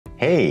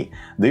Hey,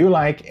 do you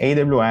like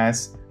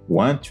AWS?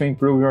 Want to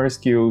improve your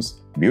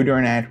skills, build your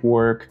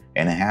network,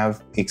 and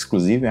have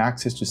exclusive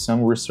access to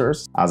some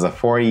resources? As a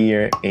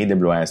 4-year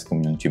AWS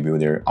Community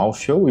Builder, I'll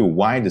show you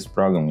why this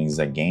program is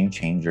a game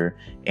changer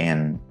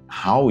and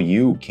how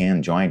you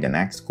can join the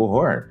next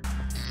cohort.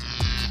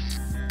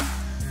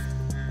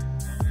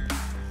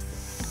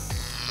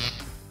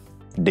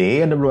 The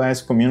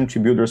AWS Community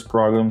Builders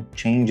program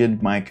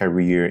changed my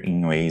career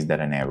in ways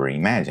that I never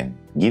imagined,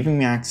 giving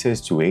me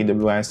access to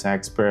AWS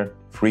expert,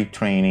 free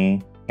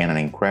training, and an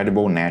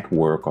incredible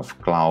network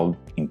of cloud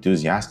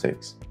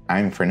enthusiasts.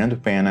 I'm Fernando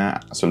Pena,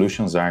 a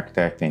solutions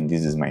architect, and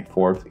this is my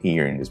 4th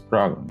year in this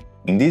program.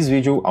 In this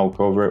video, I'll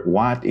cover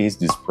what is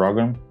this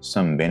program,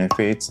 some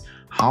benefits,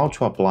 how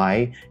to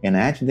apply, and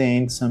at the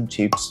end some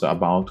tips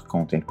about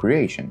content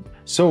creation.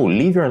 So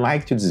leave your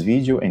like to this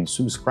video and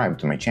subscribe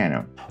to my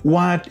channel.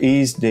 What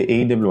is the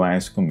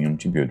AWS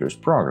Community Builders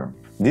program?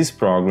 This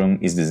program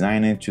is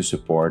designed to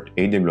support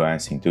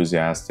AWS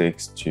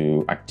enthusiasts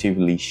to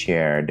actively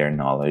share their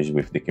knowledge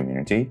with the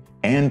community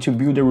and to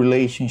build a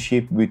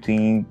relationship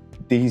between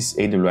these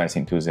AWS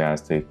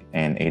enthusiasts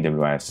and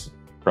AWS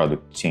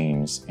product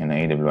teams and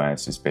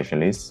AWS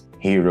specialists,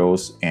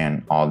 heroes,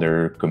 and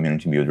other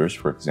community builders,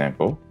 for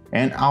example,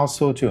 and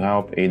also to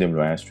help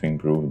AWS to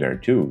improve their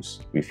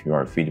tools with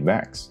your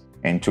feedbacks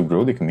and to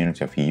grow the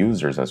community of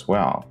users as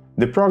well.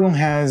 The program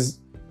has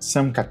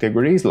some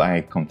categories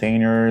like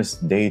containers,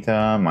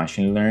 data,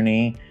 machine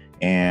learning,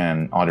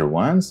 and other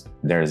ones.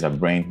 There's a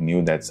brand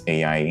new that's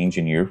AI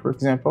engineer, for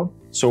example.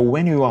 So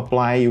when you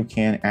apply, you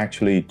can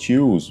actually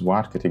choose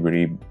what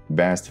category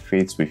best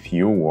fits with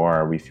you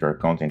or with your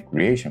content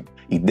creation.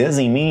 It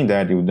doesn't mean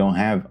that you don't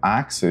have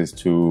access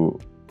to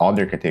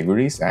other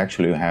categories.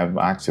 Actually, you have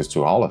access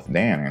to all of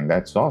them, and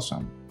that's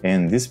awesome.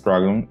 And this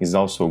program is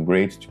also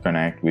great to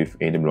connect with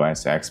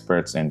AWS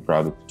experts and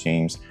product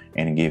teams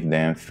and give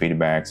them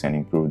feedbacks and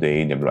improve the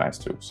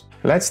AWS tools.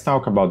 Let's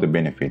talk about the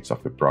benefits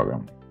of the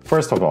program.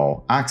 First of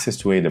all, access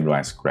to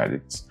AWS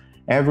credits.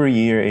 Every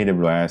year,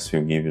 AWS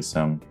will give you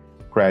some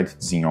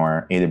credits in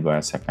your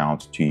AWS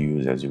account to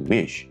use as you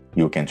wish.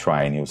 You can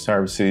try new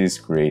services,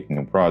 create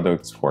new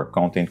products for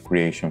content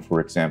creation, for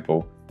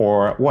example,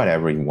 or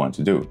whatever you want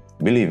to do.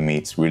 Believe me,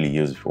 it's really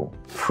useful.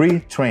 Free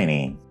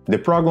training. The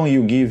program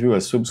will give you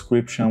a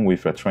subscription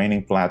with a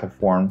training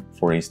platform,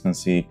 for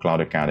instance,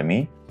 Cloud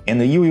Academy,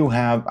 and you will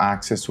have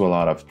access to a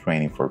lot of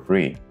training for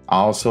free.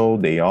 Also,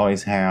 they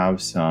always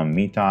have some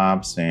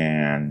meetups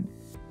and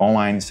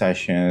online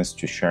sessions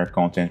to share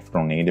content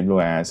from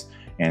AWS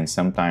and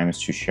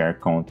sometimes to share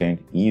content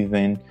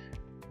even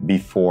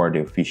before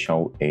the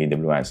official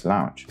AWS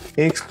launch.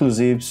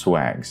 Exclusive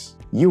swags.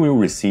 You will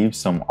receive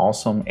some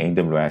awesome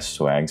AWS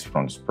swags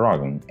from this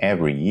program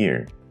every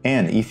year.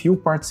 And if you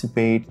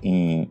participate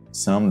in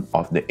some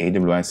of the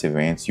AWS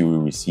events, you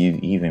will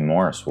receive even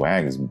more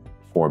swags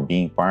for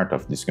being part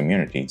of this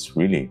community. It's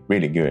really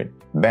good.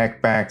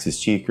 Backpacks,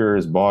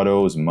 stickers,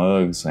 bottles,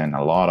 mugs, and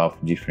a lot of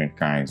different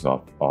kinds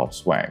of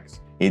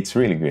swags. It's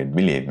really good,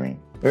 believe me.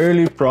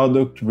 Early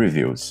product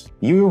reviews.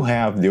 You will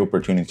have the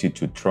opportunity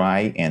to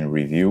try and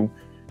review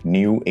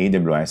new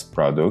AWS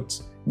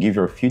products, give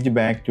your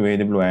feedback to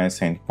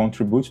AWS, and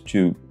contribute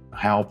to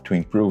help to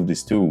improve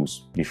these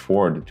tools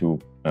before the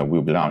tool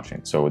will be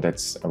launching. So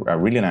that's a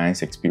really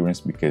nice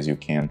experience because you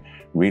can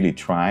really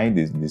try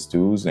these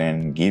tools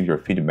and give your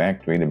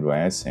feedback to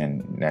AWS,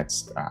 and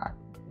that's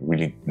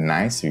really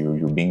nice.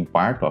 You're being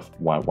part of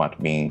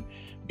what being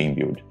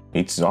built.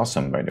 It's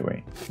awesome, by the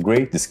way.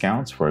 Great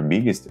discounts for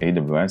biggest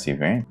AWS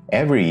event.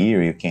 Every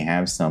year you can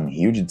have some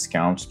huge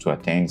discounts to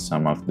attend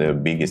some of the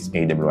biggest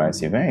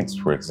AWS events,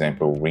 for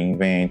example,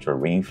 reInvent or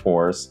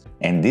Reinforce.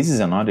 And this is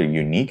another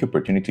unique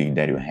opportunity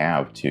that you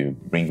have to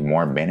bring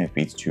more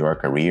benefits to your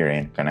career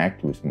and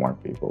connect with more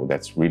people.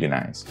 That's really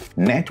nice.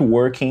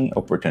 Networking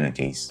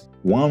opportunities.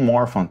 One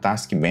more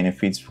fantastic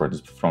benefits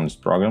from this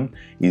program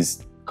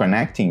is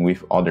connecting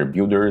with other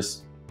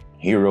builders,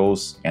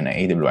 heroes, and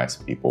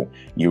AWS people.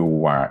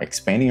 You are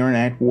expanding your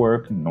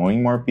network,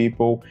 knowing more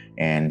people,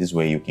 and this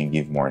way you can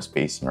give more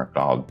space in your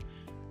cloud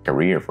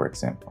career, for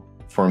example.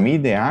 For me,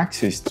 the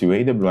access to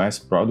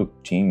AWS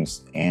product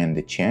teams and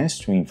the chance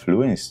to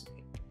influence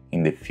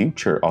in the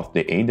future of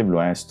the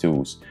AWS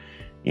tools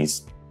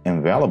is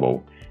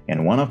invaluable.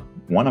 And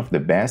one of the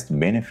best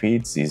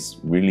benefits is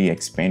really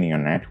expanding your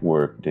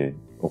network, the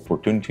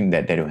opportunity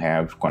that you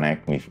have to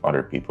connect with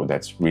other people.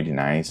 That's really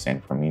nice,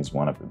 and for me it's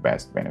one of the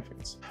best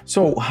benefits.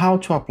 So how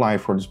to apply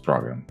for this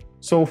program?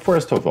 So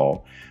first of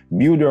all,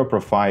 build your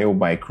profile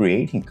by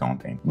creating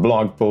content,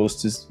 blog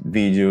posts,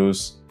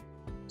 videos,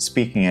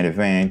 speaking at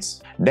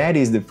events. That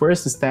is the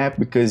first step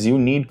because you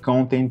need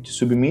content to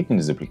submit in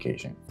this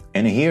application.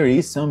 And here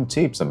is some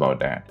tips about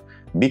that.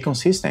 Be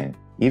consistent.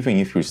 Even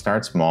if you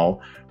start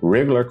small,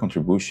 regular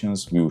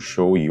contributions will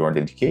show your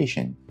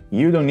dedication.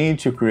 You don't need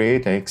to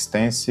create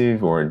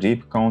extensive or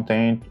deep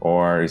content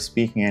or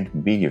speaking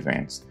at big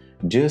events.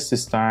 Just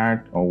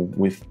start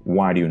with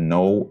what you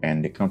know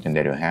and the content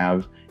that you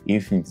have,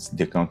 if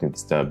the content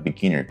is the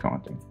beginner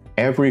content.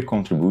 Every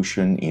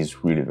contribution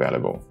is really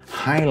valuable.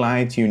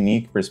 Highlight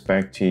unique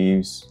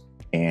perspectives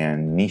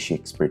and niche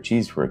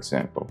expertise, for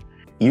example.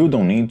 You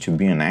don't need to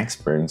be an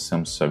expert in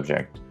some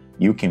subject.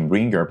 You can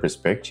bring your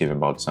perspective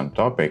about some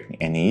topic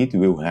and it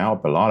will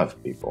help a lot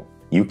of people.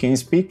 You can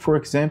speak, for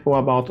example,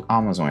 about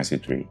Amazon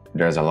S3.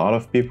 There's a lot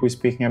of people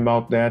speaking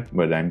about that,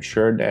 but I'm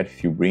sure that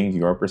if you bring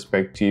your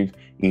perspective,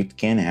 it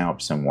can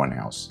help someone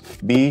else.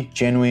 Be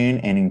genuine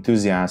and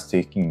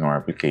enthusiastic in your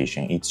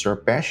application. It's your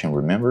passion,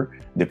 remember?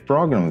 The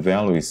program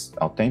values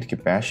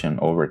authentic passion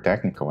over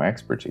technical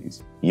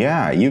expertise.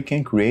 Yeah, you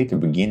can create a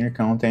beginner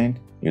content.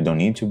 You don't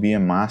need to be a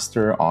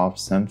master of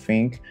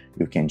something.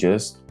 You can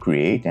just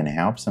create and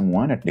help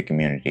someone at the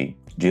community.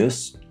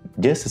 Just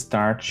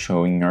start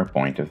showing your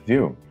point of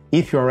view.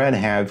 If you already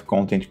have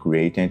content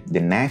created, the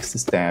next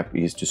step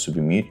is to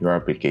submit your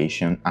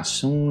application as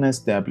soon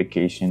as the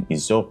application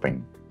is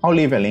open. I'll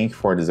leave a link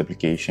for this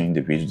application in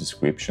the video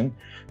description.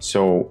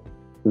 So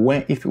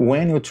when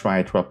you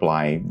try to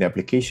apply, the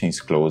application is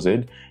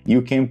closed,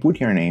 you can put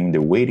your name in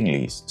the waiting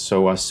list.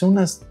 So as soon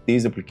as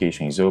this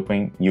application is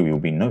open, you will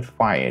be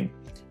notified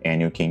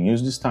and you can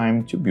use this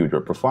time to build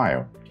your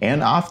profile.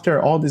 And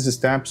after all these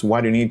steps,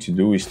 what you need to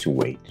do is to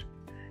wait.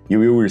 You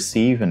will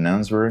receive an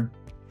answer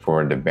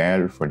for the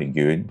bad or for the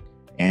good,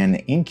 and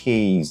in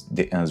case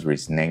the answer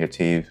is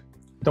negative,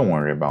 don't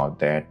worry about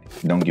that,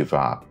 don't give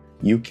up.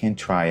 You can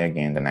try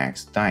again the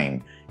next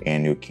time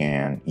and you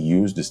can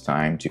use this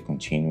time to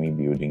continue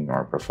building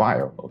your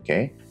profile,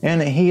 okay?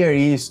 And here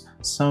is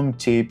some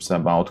tips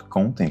about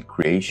content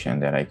creation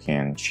that I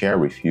can share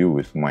with you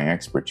with my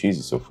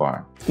expertise so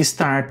far.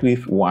 Start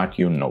with what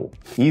you know.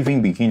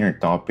 Even beginner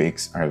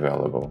topics are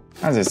available.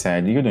 As I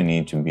said, you don't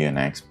need to be an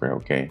expert,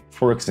 okay?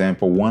 For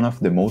example, one of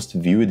the most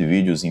viewed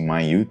videos in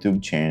my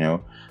YouTube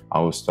channel, I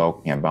was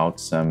talking about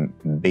some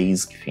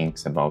basic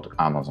things about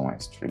Amazon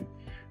S3.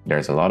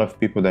 There's a lot of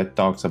people that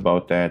talks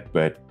about that,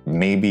 but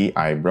maybe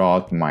I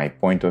brought my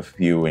point of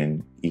view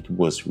and it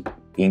was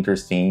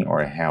interesting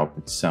or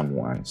helped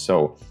someone.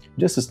 So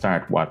just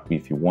start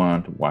if you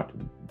want, what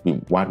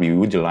we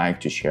would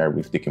like to share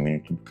with the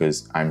community,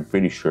 because I'm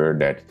pretty sure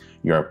that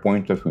your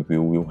point of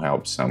view will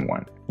help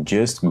someone.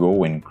 Just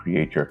go and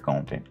create your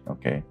content,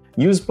 okay?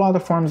 Use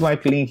platforms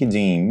like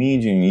LinkedIn,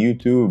 Medium,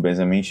 YouTube, as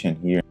I mentioned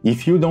here.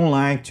 If you don't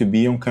like to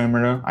be on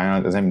camera,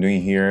 as I'm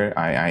doing here,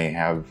 I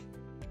have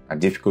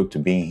difficult to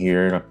being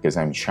here because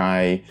I'm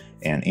shy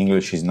and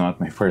English is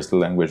not my first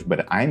language,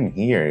 but I'm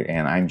here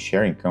and I'm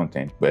sharing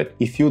content. But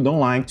if you don't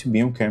like to be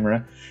on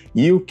camera,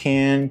 you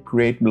can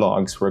create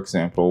blogs, for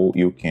example.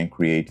 You can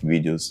create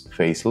videos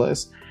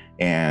faceless,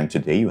 and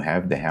today you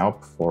have the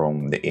help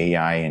from the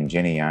AI and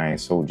Gen AI,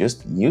 so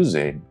just use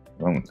it.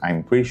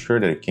 I'm pretty sure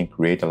that you can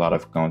create a lot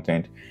of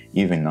content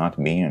even not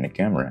being on the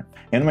camera.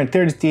 And my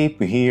third tip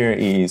here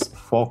is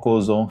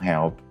focus on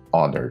help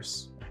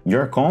others.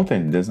 Your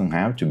content doesn't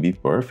have to be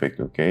perfect,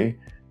 okay?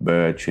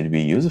 But should be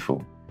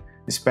useful.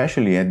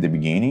 Especially at the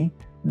beginning,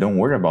 don't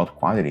worry about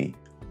quality.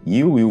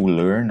 You will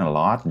learn a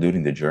lot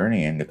during the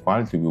journey and the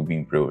quality will be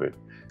improved.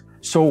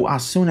 So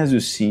as soon as you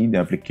see the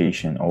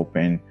application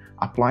open,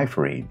 apply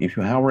for it. If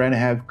you already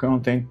have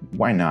content,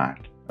 why not?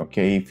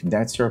 Okay, if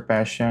that's your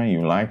passion,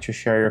 you like to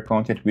share your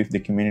content with the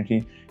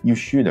community, you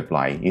should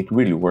apply. It's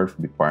really worth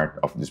to be part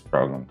of this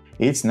program.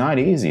 It's not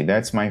easy.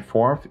 That's my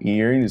 4th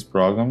year in this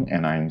program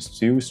and I'm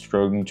still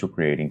struggling to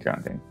creating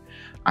content.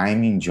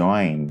 I'm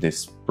enjoying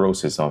this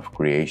process of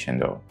creation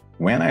though.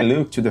 When I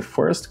look to the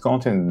first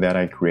content that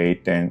I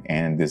created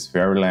and this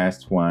very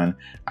last one,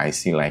 I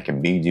see like a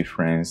big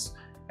difference.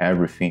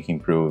 Everything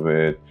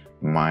improved.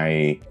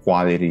 My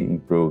quality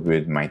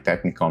improved, my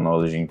technical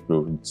knowledge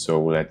improved,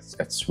 so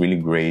that's really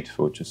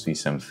grateful to see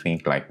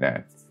something like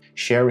that.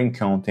 Sharing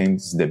content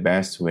is the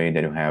best way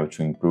that you have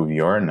to improve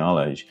your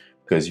knowledge,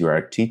 because you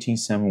are teaching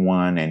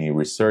someone and you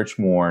research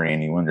more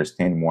and you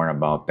understand more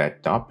about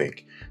that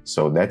topic.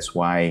 So that's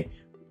why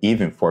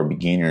even for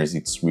beginners,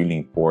 it's really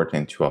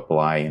important to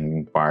apply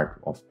and be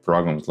part of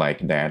programs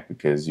like that,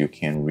 because you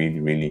can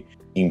really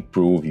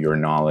improve your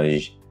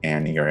knowledge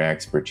and your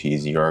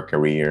expertise, your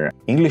career.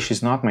 English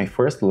is not my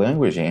first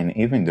language, and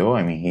even though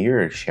I'm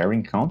here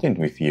sharing content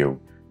with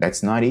you,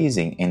 that's not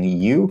easy, and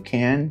you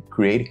can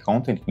create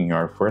content in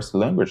your first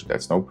language,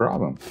 that's no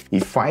problem.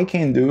 If I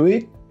can do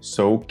it,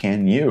 so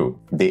can you.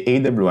 The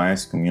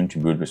AWS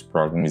Community Builders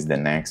program is the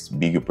next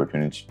big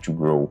opportunity to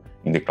grow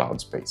in the cloud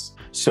space.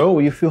 So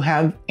if you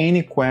have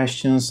any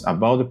questions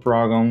about the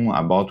program,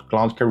 about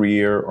cloud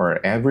career, or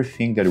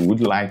everything that you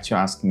would like to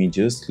ask me,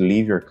 just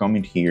leave your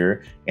comment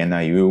here and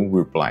I will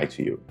reply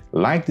to you.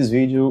 Like this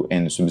video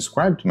and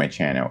subscribe to my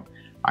channel.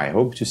 I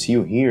hope to see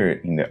you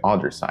here in the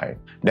other side.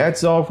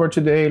 That's all for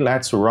today.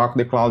 Let's rock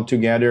the cloud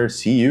together.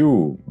 See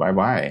you. Bye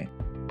bye.